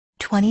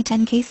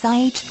2010 Case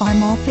IH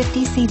Farmall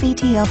 50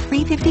 CVT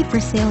L350 for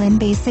sale in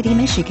Bay City,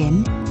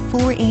 Michigan.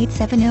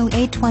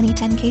 48708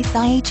 2010 Case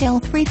IH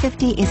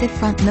L350 is a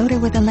front loader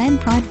with a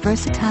Landprod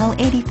versatile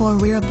 84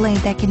 rear blade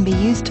that can be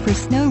used for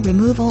snow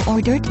removal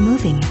or dirt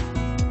moving.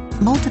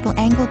 Multiple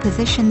angle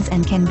positions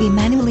and can be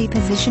manually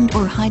positioned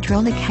or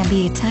hydraulic can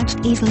be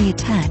easily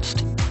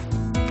attached.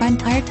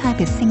 Front tire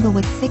type is single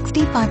with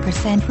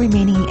 65%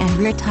 remaining and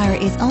rear tire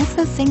is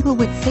also single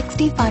with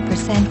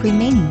 65%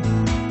 remaining.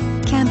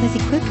 Cab is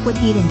equipped with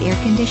heat and air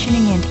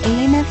conditioning and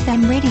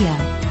AM/FM radio.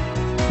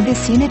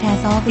 This unit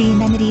has all the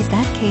amenities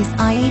that Case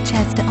IH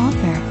has to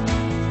offer.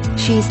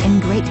 She's in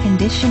great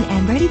condition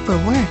and ready for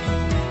work.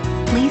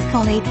 Please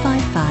call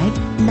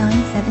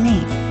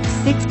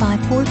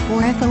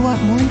 855-978-6544 for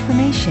more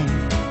information.